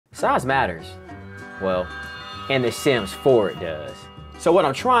Size matters. Well, in The Sims 4 it does. So what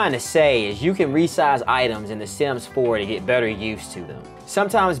I'm trying to say is you can resize items in The Sims 4 to get better used to them.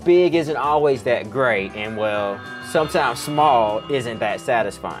 Sometimes big isn't always that great, and well, sometimes small isn't that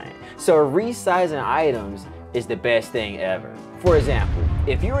satisfying. So resizing items is the best thing ever. For example,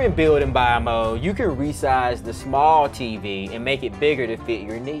 if you're in build and buy mode, you can resize the small TV and make it bigger to fit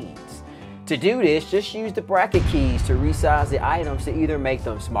your needs. To do this, just use the bracket keys to resize the items to either make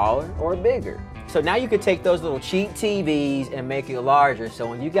them smaller or bigger. So now you can take those little cheap TVs and make it larger. So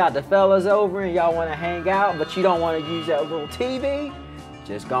when you got the fellas over and y'all want to hang out, but you don't want to use that little TV,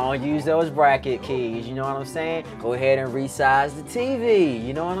 just go and use those bracket keys, you know what I'm saying? Go ahead and resize the TV,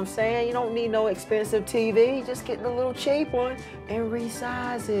 you know what I'm saying? You don't need no expensive TV, just get the little cheap one and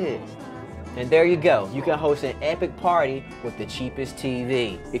resize it. And there you go, you can host an epic party with the cheapest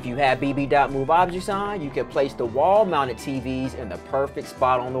TV. If you have BB.move objects on, you can place the wall-mounted TVs in the perfect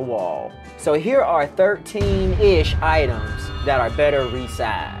spot on the wall. So here are 13-ish items that are better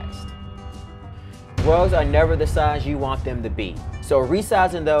resized. Rugs are never the size you want them to be. So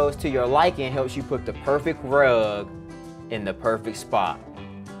resizing those to your liking helps you put the perfect rug in the perfect spot.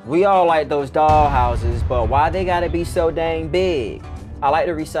 We all like those doll houses, but why they gotta be so dang big? I like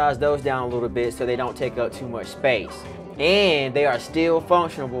to resize those down a little bit so they don't take up too much space. And they are still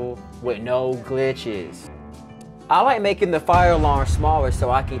functional with no glitches. I like making the fire alarm smaller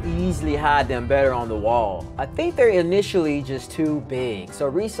so I can easily hide them better on the wall. I think they're initially just too big, so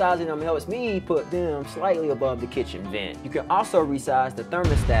resizing them helps me put them slightly above the kitchen vent. You can also resize the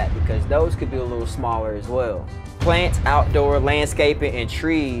thermostat because those could be a little smaller as well. Plants, outdoor landscaping, and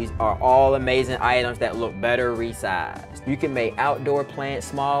trees are all amazing items that look better resized. You can make outdoor plants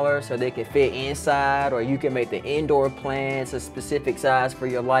smaller so they can fit inside, or you can make the indoor plants a specific size for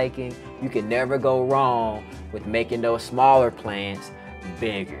your liking. You can never go wrong with making those smaller plants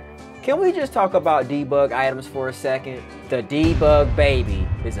bigger. Can we just talk about debug items for a second? The debug baby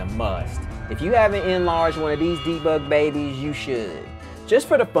is a must. If you haven't enlarged one of these debug babies, you should. Just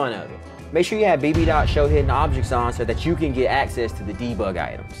for the fun of it. Make sure you have BB.show hidden objects on so that you can get access to the debug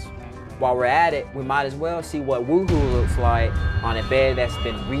items. While we're at it, we might as well see what Woohoo looks like on a bed that's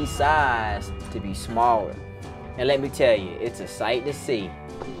been resized to be smaller. And let me tell you, it's a sight to see.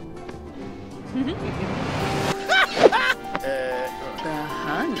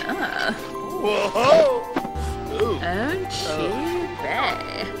 Bahana. Whoa! Oh,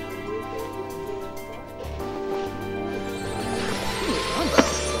 chibe.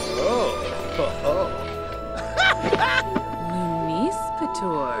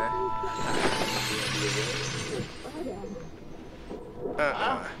 Lunispator.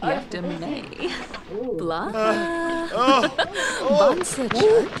 Yeftamay. Blah. Bansa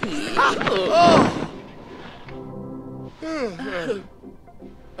Chucky.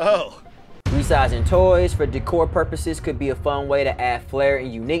 Oh. Resizing toys for decor purposes could be a fun way to add flair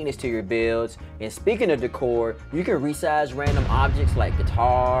and uniqueness to your builds. And speaking of decor, you can resize random objects like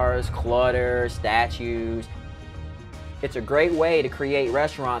guitars, clutter, statues. It's a great way to create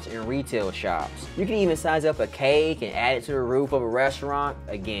restaurants and retail shops. You can even size up a cake and add it to the roof of a restaurant.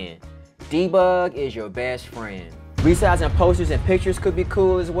 Again, debug is your best friend. Resizing posters and pictures could be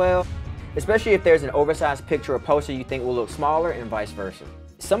cool as well, especially if there's an oversized picture or poster you think will look smaller and vice versa.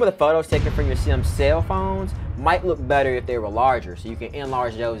 Some of the photos taken from your Sims cell phones might look better if they were larger, so you can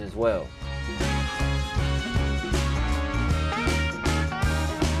enlarge those as well.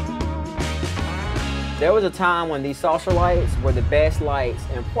 There was a time when these saucer lights were the best lights,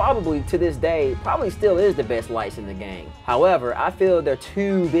 and probably to this day, probably still is the best lights in the game. However, I feel they're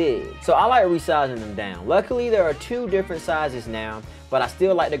too big, so I like resizing them down. Luckily, there are 2 different sizes now, but I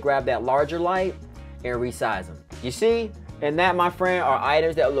still like to grab that larger light and resize them. You see? And that, my friend, are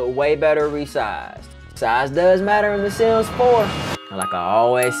items that look way better resized. Size does matter in The Sims 4. And like I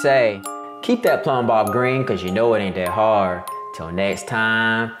always say, keep that plumb bob green, cause you know it ain't that hard. Till next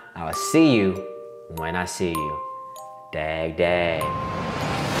time, I'll see you when I see you. Dag dag.